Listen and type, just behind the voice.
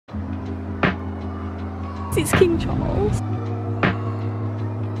It's King Charles.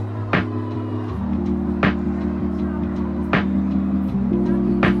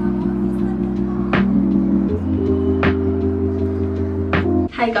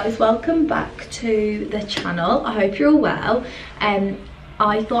 Hey guys, welcome back to the channel. I hope you're all well.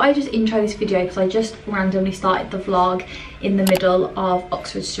 I thought I'd just intro this video because I just randomly started the vlog in the middle of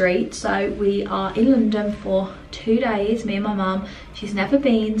Oxford Street. So we are in London for 2 days, me and my mum. She's never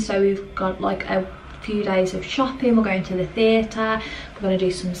been, so we've got like a few days of shopping. We're going to the theatre, we're going to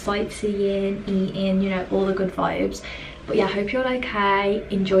do some sightseeing, eating, you know, all the good vibes. But yeah, I hope you're okay.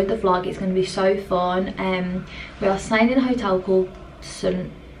 Enjoyed the vlog, it's going to be so fun. We are staying in a hotel called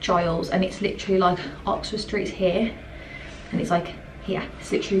St Giles, and it's literally like Oxford Street's here, and it's like here,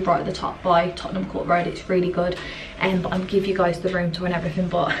 it's literally right at the top by Tottenham Court Road. It's really good, but I'll give you guys the room tour and everything,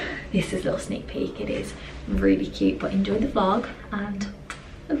 but this is a little sneak peek. It is really cute, but enjoy the vlog and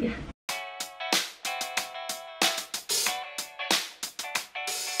love you.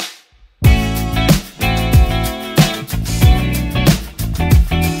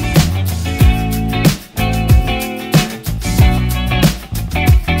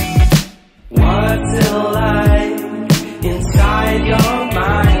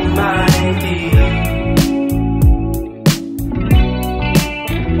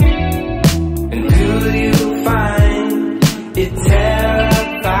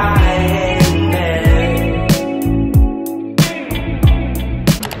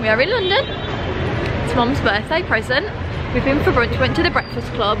 We are in London. It's Mum's birthday present. We've been for brunch, went to the breakfast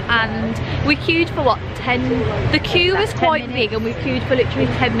club, and we queued for what, 10? The queue was quite big, and we queued for literally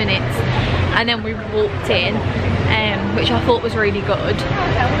 10 minutes, and then we walked in, which I thought was really good.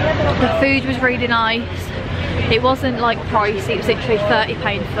 The food was really nice. It wasn't like pricey, it was literally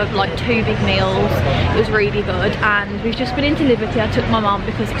 £30 for like 2 big meals. It was really good, and we've just been into Liberty. I took my mum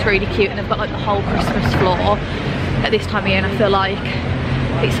because it's really cute, and they've got like the whole Christmas floor at this time of year, and I feel like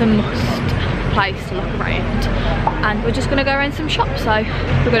it's a must place to look around. And we're just going to go around some shops. So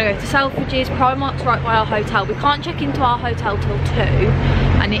we're going to go to Selfridges. Primark's right by our hotel. We can't check into our hotel till 2,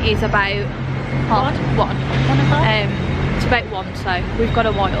 and it is about one. It's about 1, so we've got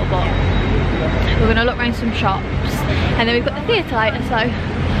a while, but we're going to look around some shops, and then we've got the theatre later. So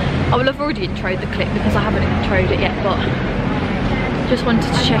I will have already introed the clip because I haven't introed it yet, but just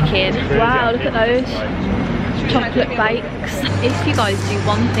wanted to check in. Wow, look at those chocolate bakes. If you guys do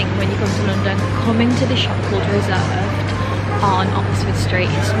one thing when you come to London, come into the shop called Reserved on Oxford Street.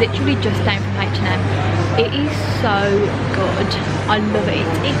 It's literally just down from H&M. It is so good. I love it.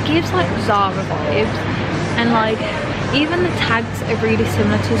 It gives like Zara vibes, and like even the tags are really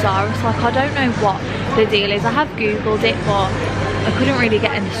similar to Zara. So like I don't know what the deal is. I have googled it, but I couldn't really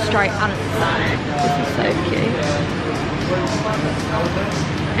get a straight answer. This is so cute.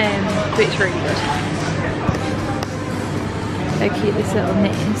 But it's really good. How cute this little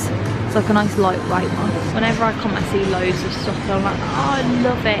knit is. It's like a nice lightweight one. Whenever I come I see loads of stuff, and I'm like, oh, I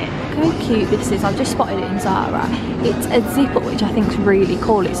love it. Look how cute this is. I've just spotted it in Zara. It's a zipper, which I think is really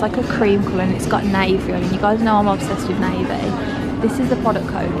cool. It's like a cream colour, and it's got navy on it. You guys know I'm obsessed with navy. This is the product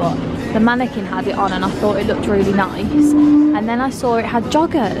code, but the mannequin had it on and I thought it looked really nice. And then I saw it had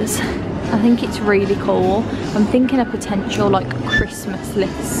joggers. I think it's really cool. I'm thinking a potential like Christmas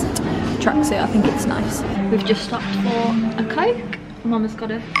list tracksuit. I think it's nice. We've just stopped for a Coke. Mama's got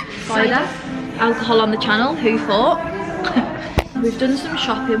a cider. Alcohol on the channel, who thought? We've done some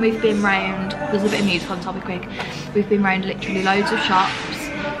shopping, we've been round, there's a bit of music on, so I'll be quick. We've been round literally loads of shops.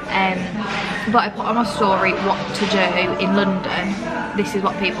 But I put on my story what to do in London. This is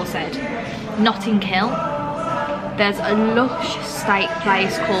what people said. Notting Hill. There's a lush steak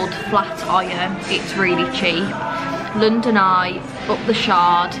place called Flat Iron. It's really cheap. London Eye, up the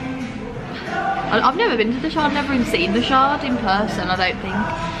Shard. I've never been to the Shard, never even seen the Shard in person, I don't think.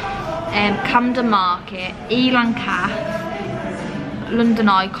 Camden Market, Elan Cath, London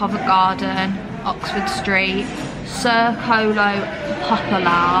Eye, Covent Garden, Oxford Street, Sir Colo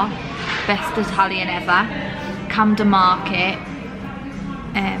Poplar, best Italian ever, Camden Market,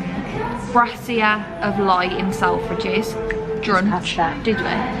 Brassia of Light in Selfridges, Drunch, did we?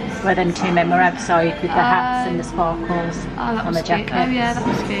 Where them 2 men were outside with the hats and the sparkles on the jackets. Oh yeah, that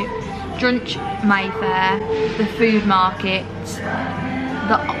was cute. Drunch, Mayfair, the food market.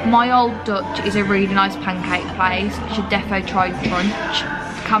 My Old Dutch is a really nice pancake place. You should defo try Drunch.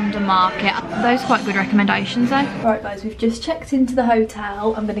 Camden Market. Those are quite good recommendations though. Right guys, we've just checked into the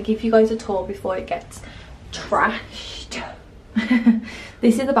hotel. I'm going to give you guys a tour before it gets trashed.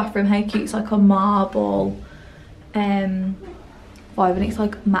 This is the bathroom. How cute. It's like a marble vibe, and it's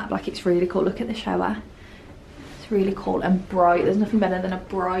like matte black. It's really cool. Look at the shower. It's really cool and bright. There's nothing better than a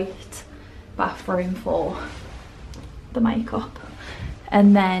bright bathroom for the makeup.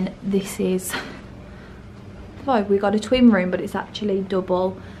 And then this is the vibe. We got a twin room, but it's actually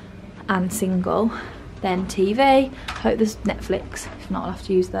double and single. Then TV, hope there's Netflix, if not I'll have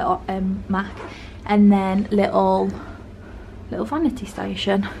to use the Mac. And then little vanity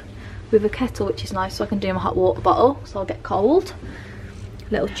station with a kettle, which is nice, so I can do my hot water bottle so I'll get cold.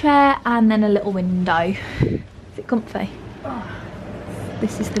 Little chair, and then a little window. Is it comfy?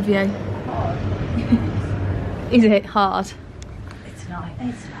 This is the view. Is it hard? It's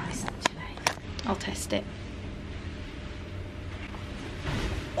nice actually. I'll test it.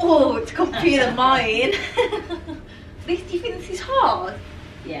 Oh, it's comfier than mine. Do you think this is hard?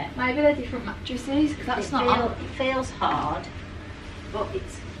 Yeah. Maybe they're different mattresses, because that's not. It feels hard, but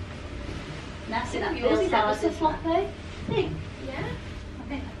it's nice. That Yours feels is hard. ever so floppy. Think? Yeah. I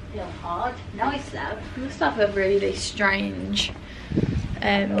think that feels hard. Nice though. You must have a really strange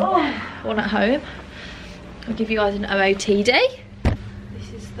one at home. I'll give you guys an OOTD.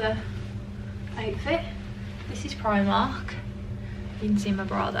 This is the outfit. This is Primark. You can see my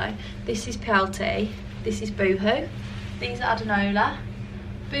bra though. This is PLT. This is Boohoo. These are Adenola.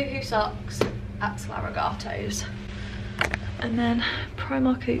 Boohoo socks at Slaragatos. And then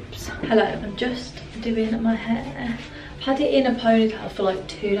Primark hoops. Hello, I'm just doing my hair. I've had it in a ponytail for like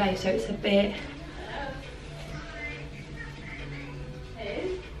 2 days, so it's a bit.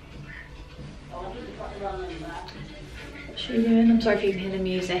 What are you doing? I'm sorry if you can hear the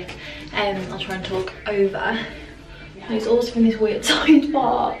music. I'll try and talk over. It's also in this weird side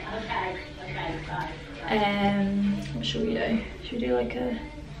part. What should we do? Should we do like a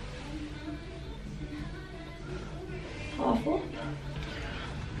half up?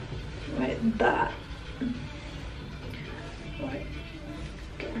 Right, that. Right,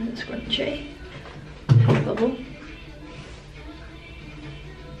 get rid of the scrunchie. Head bubble.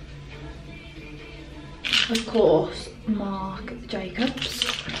 Of course, Marc Jacobs.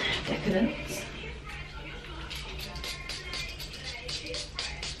 Decadence.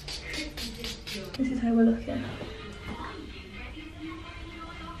 This is how we're looking.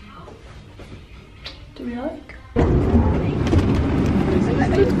 Do we like?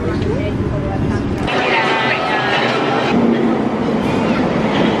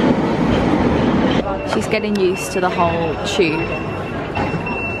 She's getting used to the whole tube.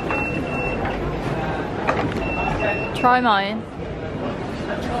 Try mine.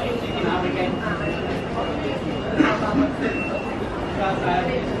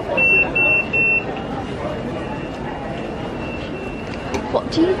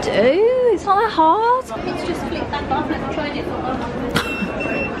 What do you do? It's not that hard. It's just flip back off and try it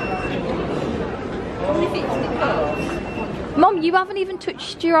if it's because. Mom, you haven't even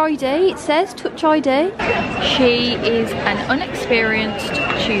touched your ID. It says touch ID. She is an unexperienced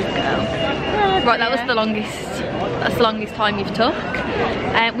tube girl. Right, that was the longest. That's the longest time you've took.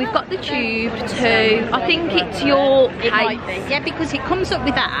 We've got the tube to. I think it's your It might be. Yeah, because it comes up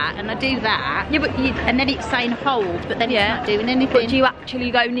with that, and I do that. Yeah, but and then it's saying hold, but then it's not doing anything. But do you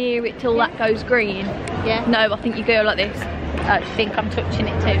actually go near it till that goes green? Yeah. No, I think you go like this. I think I'm touching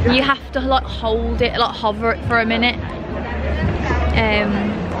it too. You have to like hold it, like hover it for a minute.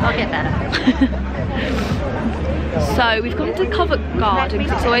 I'll get better. So we've come to Covent Garden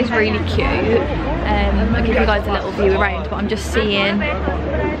because it's always really cute. I'll give you guys a little view around, but I'm just seeing.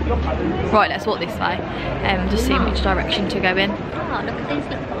 Right, let's walk this way. Just seeing which direction to go in. Oh, look at these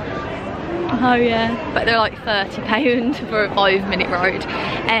little ones. Oh yeah, but they're like £30 for a 5-minute ride.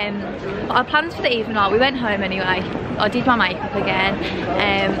 But our plans for the evening are, we went home anyway. I did my makeup again.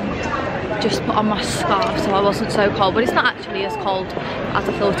 Just put on my scarf so I wasn't so cold, but it's not actually as cold as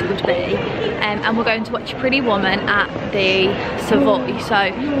I thought it would be. And we're going to watch Pretty Woman at the Savoy,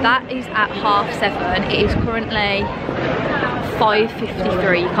 so that is at 7:30. It is currently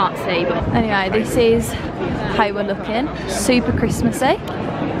 5:53, you can't see, but anyway, this is how we're looking. Super Christmassy.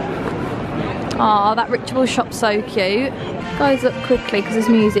 Oh, that ritual shop's so cute. Guys, look quickly because there's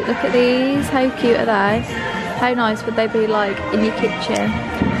music. Look at these, how cute are they? How nice would they be like in your kitchen?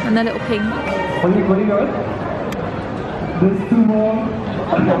 And they're little pink. What are you going? There's 2 more.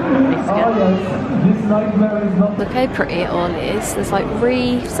 This nightmare is not. Look how pretty it all is. There's like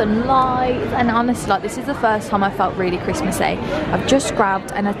wreaths and lights, and honestly, like this is the first time I felt really Christmassy. I've just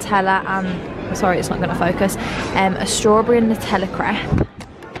grabbed a Nutella and, sorry it's not going to focus, a strawberry and Nutella crepe.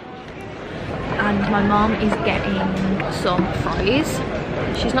 And my mum is getting some fries.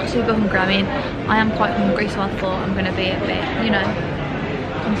 She's not super hungry. I mean, I am quite hungry, so I thought I'm going to be a bit, you know,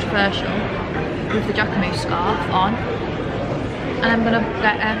 controversial with the Jacquemus scarf on. And I'm going to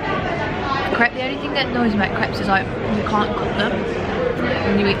get a crepe. The only thing that annoys me about crepes is like, you can't cut them.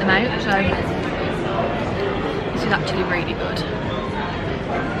 when you eat them out, so this is actually really good.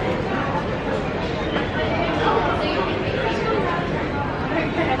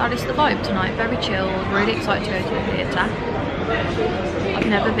 That is the vibe tonight, very chilled, really excited to go to the theatre. I've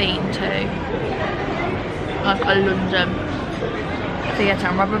never been to like a London theatre,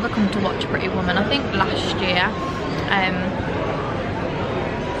 and I've ever come to watch Pretty Woman, I think last year.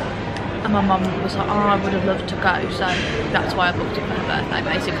 And my mum was like, oh, I would have loved to go, so that's why I booked it for her birthday.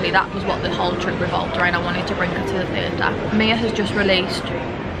 Basically, that was what the whole trip revolved around. I wanted to bring her to the theatre. Mia has just released,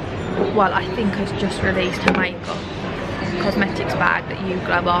 well, I think has just released her makeup cosmetics bag that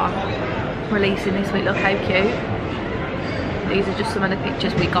YouGlow are releasing this week. Look how cute. These are just some of the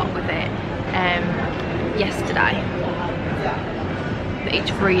pictures we got with it yesterday. But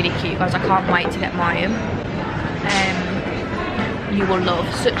it's really cute, guys. I can't wait to get mine. You will love.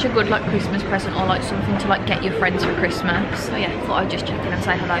 Such a good like Christmas present, or like something to like get your friends for Christmas. So yeah, thought I'd just check in and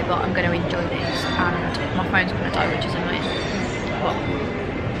say hello, but I'm going to enjoy this, and my phone's going to die, which is annoying, but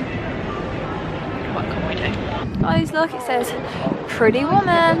what can we do? Guys, look, it says Pretty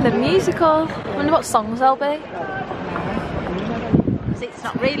Woman, the musical. I wonder what songs there'll be. It's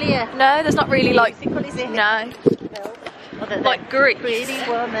not really a... No, there's not really like... musical, is it? No. Like Grease. Pretty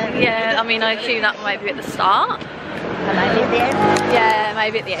Woman. Yeah, I mean, I assume that might be at the start. And maybe at the end. Yeah,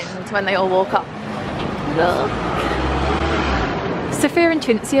 maybe at the end when they all walk up. Look. Sophia and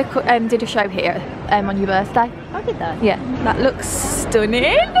Cinzia did a show here on your birthday. Oh, did they? Yeah, that looks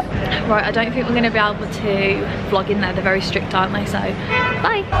stunning. Right, I don't think we're going to be able to vlog in there. They're very strict, aren't they? So,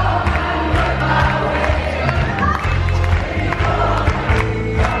 bye.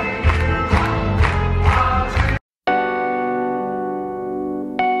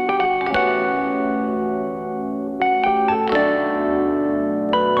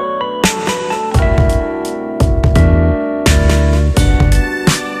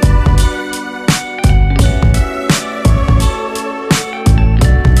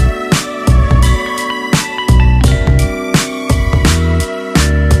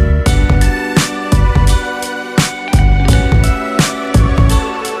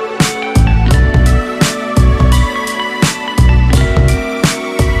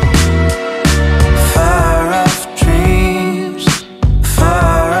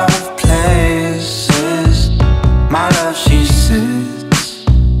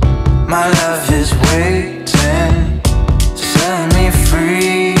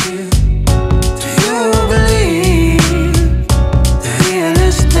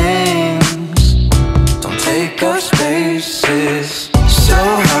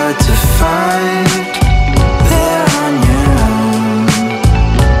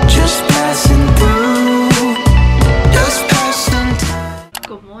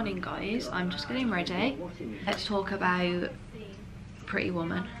 Let's talk about Pretty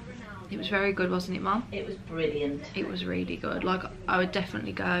Woman. It was very good, wasn't it, Mum? It was brilliant. It was really good. Like, I would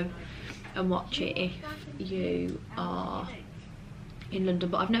definitely go and watch it if you are in London,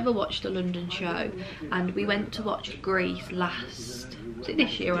 but I've never watched a London show. And we went to watch Grease last, was it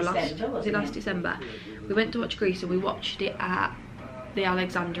this year or last? Was it last December? We went to watch Grease and we watched it at the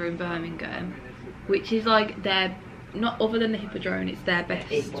Alexander in Birmingham, which is like their, not other than the Hippodrome, it's their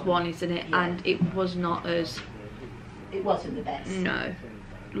best one, isn't it? Yeah. And it was not as... It wasn't the best. No.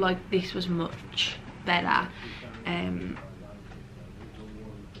 Like, this was much better.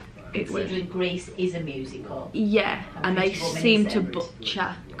 Considering Grease is a musical. Yeah, and they seem to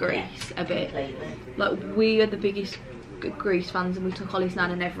butcher Grease a bit. Completely. Like, we are the biggest Grease fans and we took Ollie's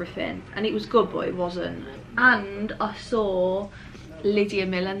Nan and everything. And it was good, but it wasn't. And I saw Lydia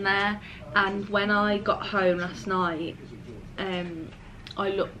Millen there, and when I got home last night, I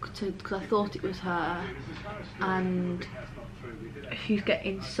looked, because I thought it was her, and she's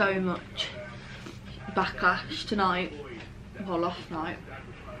getting so much backlash tonight, well, last night,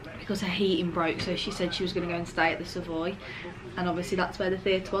 because her heating broke. So she said she was going to go and stay at the Savoy, and obviously that's where the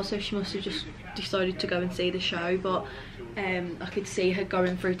theatre was, so she must have just decided to go and see the show. But I could see her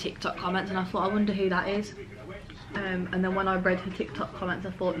going through TikTok comments, and I thought, I wonder who that is. And then when I read her TikTok comments,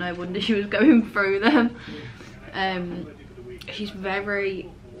 I thought, no wonder she was going through them. She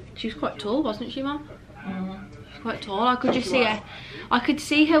was quite tall, wasn't she, Mum? She's quite tall. I could just see her. I could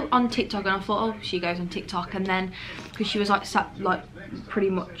see her on TikTok, and I thought, oh, she goes on TikTok. And then, because she was like sat like pretty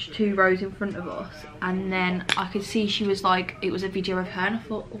much 2 rows in front of us, and then I could see she was like, it was a video of her, and I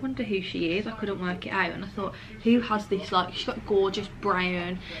thought, I wonder who she is. I couldn't work it out, and I thought, who has this, like, she's got gorgeous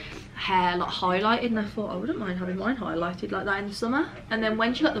brown hair, like highlighted, and I thought, I wouldn't mind having mine highlighted like that in the summer. And then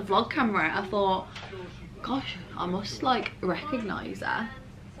when she got the vlog camera out, I thought, gosh, I must like recognise her.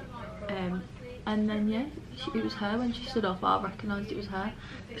 And then yeah, it was her when she stood up. I recognised it was her.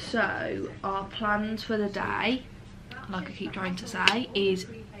 So our plans for the day, like I keep trying to say, is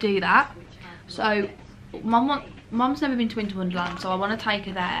do that. So Mum's never been to Winter Wonderland, so I want to take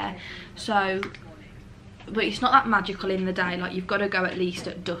her there. So, but it's not that magical in the day, like you've got to go at least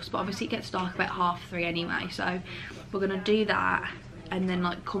at dusk, but obviously it gets dark about 3:30 anyway, so we're going to do that and then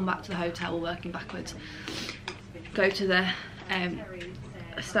like come back to the hotel, working backwards, go to the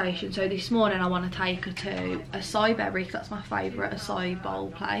station. So this morning I want to take her to acai berry, because that's my favourite acai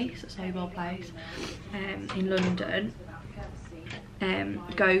bowl place in London.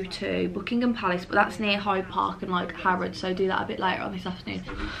 Go to Buckingham Palace, but that's near Hyde Park and like Harrods, so do that a bit later on this afternoon.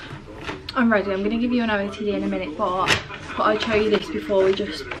 I'm ready. I'm going to give you an OOTD in a minute, but I'd show you this before we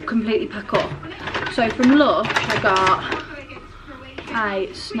just completely pack up. So from Lush I got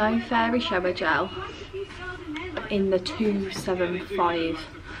a Snow Fairy shower gel in the 275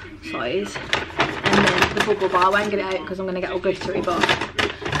 size, and then the bubble bar. I won't get it out because I'm going to get all glittery, but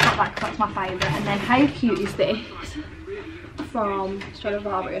not that, because that's my favourite. And then how cute is this from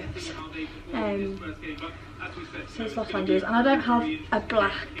Stradivarius? Says Los Angeles, and I don't have a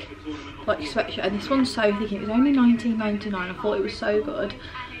black like sweatshirt, and this one's so thick. It was only $19.99. I thought it was so good.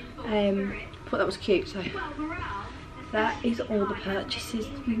 Thought that was cute. So that is all the purchases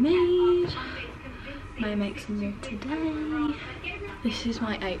we made. May make some more today. This is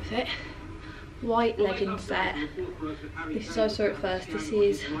my outfit. White legging set. This is, I saw it first, this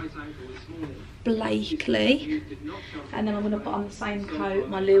is Blakely, and then I'm going to put on the same coat,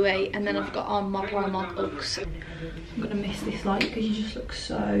 my Louis, and then I've got on my Primark Uggs. I'm going to miss this light because you just look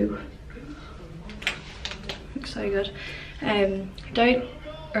so good. Don't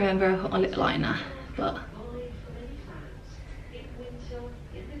remember I put my lip liner, but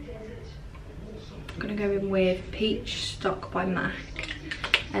I'm going to go in with Peach Stock by MAC.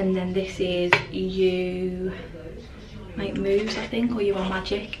 And then this is You Make Moves, I think, or You Are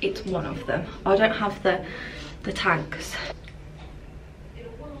Magic. It's one of them. I don't have the tags.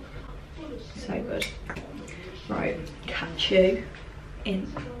 So good. Right, catch you in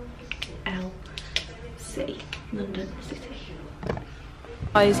LC, London City.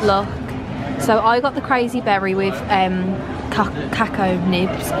 Guys, look. So I got the crazy berry with cacao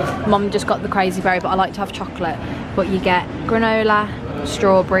nibs. Mum just got the crazy berry, but I like to have chocolate. But you get granola,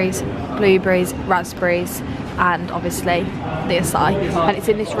 strawberries, blueberries, raspberries, and obviously the acai. And it's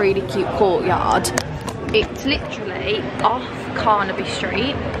in this really cute courtyard. It's literally off Carnaby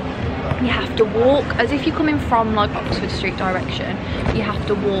Street. You have to walk, as if you're coming from like Oxford Street direction, you have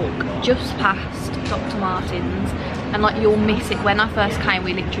to walk just past Dr. Martin's, and like you'll miss it. When I first came,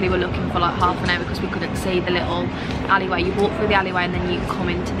 we literally were looking for like half an hour because we couldn't see the little alleyway. You walk through the alleyway and then you come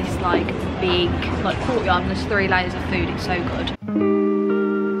into this like big like courtyard, and there's 3 layers of food. It's so good.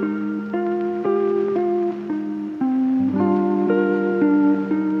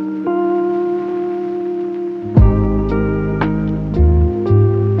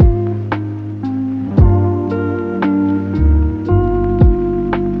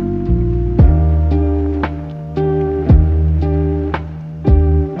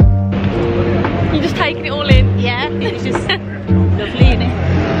 Taking it all in. Yeah, it's just lovely, isn't it?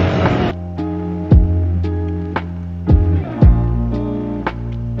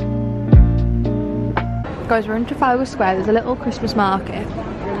 Guys, we're in Trafalgar Square. There's a little Christmas market,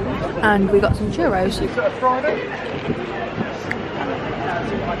 and we got some churros.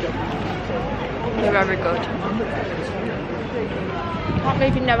 They're very good. Can't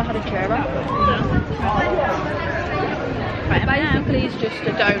believe you've never had a churro. Basically, it's just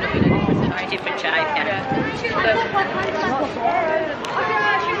a donut in a different shape.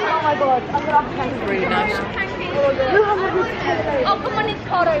 Oh my god, I'm really nice. Oh, come on, it's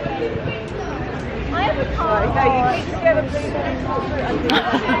hot over here. I have a car.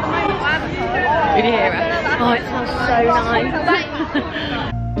 Did you hear it? Oh, it smells so nice.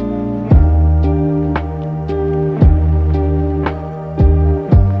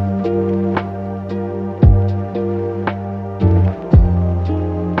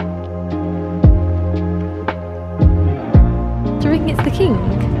 It's the king.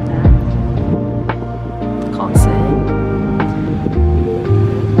 Can't see.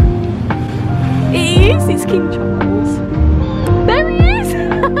 It is. It's King Charles. There he is.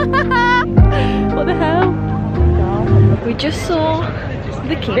 What the hell? We just saw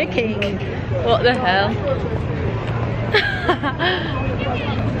the king. The king. What the hell?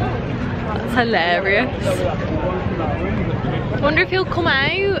 That's hilarious. I wonder if he'll come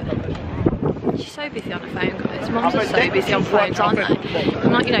out. She's so busy on the phone, guys. Mums are so busy on phones, aren't they? You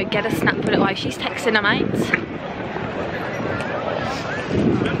might, you know, get a snap, put it away. She's texting her mates.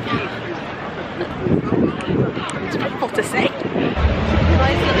 It's beautiful to see.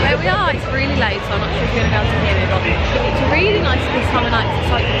 Guys, look where we are. It's really late, so I'm not sure if you're going to be able to hear me, but it's really nice this time of night.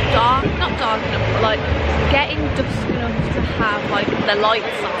 It's like dark, not dark enough, but like getting dusk enough to have like the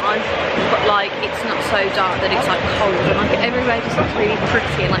lights on, but like it's not so dark that it's like cold, and like everywhere just looks really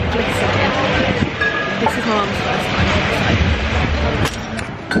pretty and like glistening. This is my mum's first time, so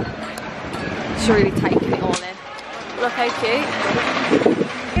just really taking it all in. Look how cute.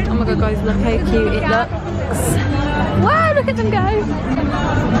 Oh my god guys, look how cute it looks. Wow, look at them go.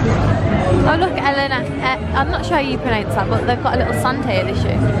 Oh look, Elena. I'm not sure how you pronounce that, but they've got a little sandhill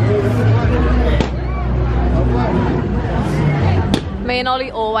issue. Me and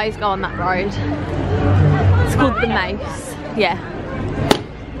Ollie always go on that road. It's called the Mouse. Yeah.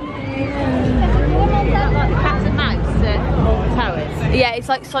 Like the cats and mouse towers. Yeah, it's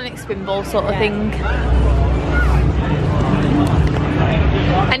like Sonic Spinball sort of thing.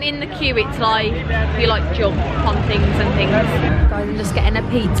 And in the queue it's like you like jump on things and things. Guys, I'm just getting a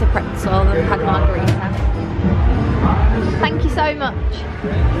pizza pretzel and had margarita. Thank you so much.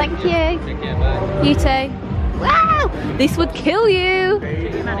 Thank you. Take care, bye. You too. Wow! This would kill you.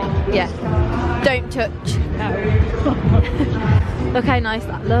 Yeah. Don't touch. Look how nice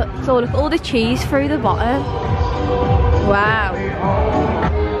that looks. Oh, look at all the cheese through the bottom. Wow.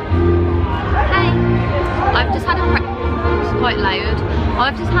 Hey. I've just had a it's quite loud.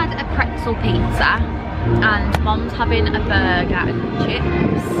 I've just had a pretzel pizza and Mom's having a burger and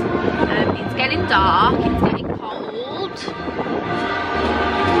chips. It's getting dark, it's getting cold.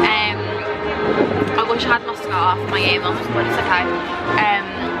 I wish I had my scarf and my earmuffs, but it's okay.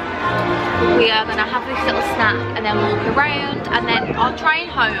 We are going to have this little snack and then walk around, and then our train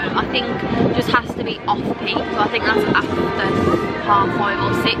home I think just has to be off peak, so I think that's after 5:30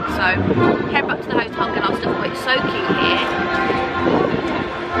 or 6, so head back to the hotel and get our stuff. But it's so cute here.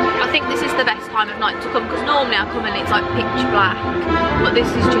 I think this is the best time of night to come, because normally I come and it's like pitch black, but this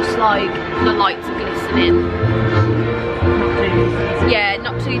is just like the lights are glistening. Yeah,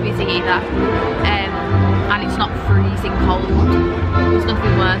 not too busy either, and it's not freezing cold. There's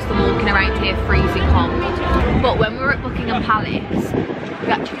nothing worse than walking around here freezing cold. But when we were at Buckingham Palace,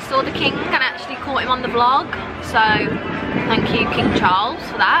 we actually saw the King and actually caught him on the vlog, so thank you King Charles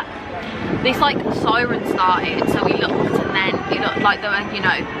for that. This like siren started, so we looked, and then it looked like they were, you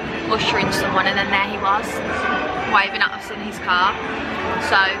know, ushering someone, and then there he was waving at us in his car.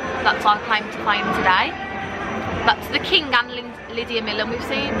 So that's our claim to fame today. That's the King and Lydia Millen we've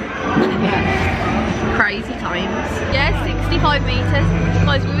seen. Crazy times. Yeah, 65 metres.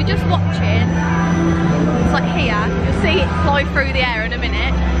 Guys, we were just watching. It's like here. You'll see it fly through the air in a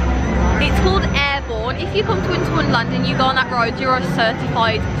minute. It's called Airborne. If you come to Winter Wonderland and you go on that road, you're a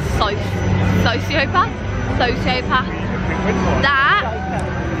certified sociopath.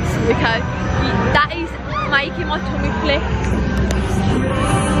 That is making my tummy flick.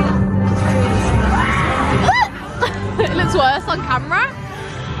 It looks worse on camera.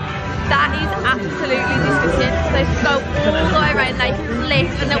 That is absolutely disgusting. They go all the way around, they flip,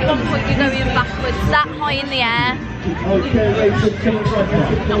 and at one point you're going backwards that high in the air.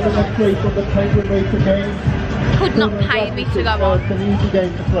 Could not pay me to go on.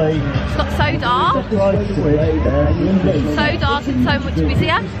 It's got so dark. So dark and so much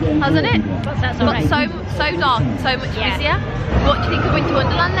busier, hasn't it? It's got so dark and so much busier. What do you think of Winter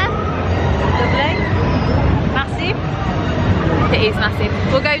Wonderland then? Lovely. Massive. It is massive.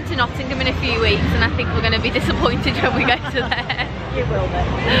 We're going to Nottingham in a few weeks, and I think we're going to be disappointed when we go to there. You will be.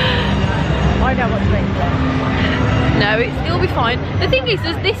 I know what to expect. No, it'll be fine. The thing is,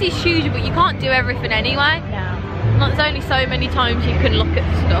 this is huge, but you can't do everything anyway. No. There's only so many times you can look at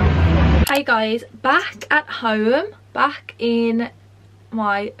stuff. Hey guys, back at home, back in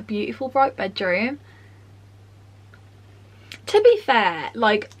my beautiful bright bedroom. To be fair,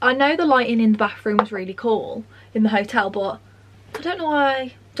 like, I know the lighting in the bathroom was really cool in the hotel, but I don't know why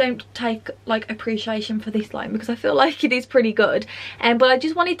I don't take like appreciation for this lighting, because I feel like it is pretty good. But I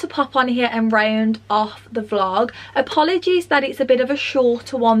just wanted to pop on here and round off the vlog. Apologies that it's a bit of a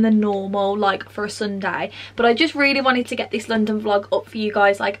shorter one than normal, like for a Sunday, but I just really wanted to get this London vlog up for you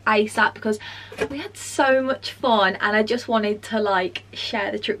guys like ASAP, because we had so much fun and I just wanted to like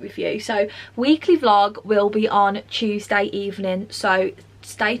share the trip with you. So weekly vlog will be on Tuesday evening, so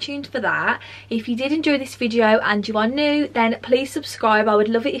stay tuned for that. If you did enjoy this video and you are new, then please subscribe. I would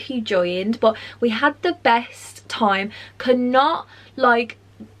love it if you joined. But we had the best time. Cannot like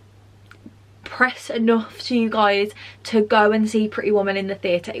impress enough to you guys to go and see Pretty Woman in the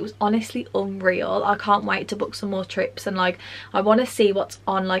theatre. It was honestly unreal. I can't wait to book some more trips, and like I want to see what's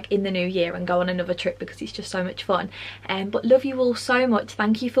on like in the new year and go on another trip because it's just so much fun. But love you all so much.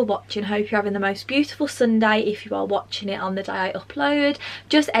 Thank you for watching. Hope you're having the most beautiful Sunday if you are watching it on the day I upload.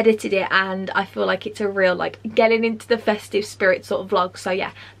 Just edited it and I feel like it's a real like getting into the festive spirit sort of vlog. So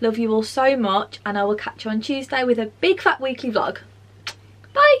yeah, love you all so much, and I will catch you on Tuesday with a big fat weekly vlog.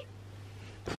 Bye.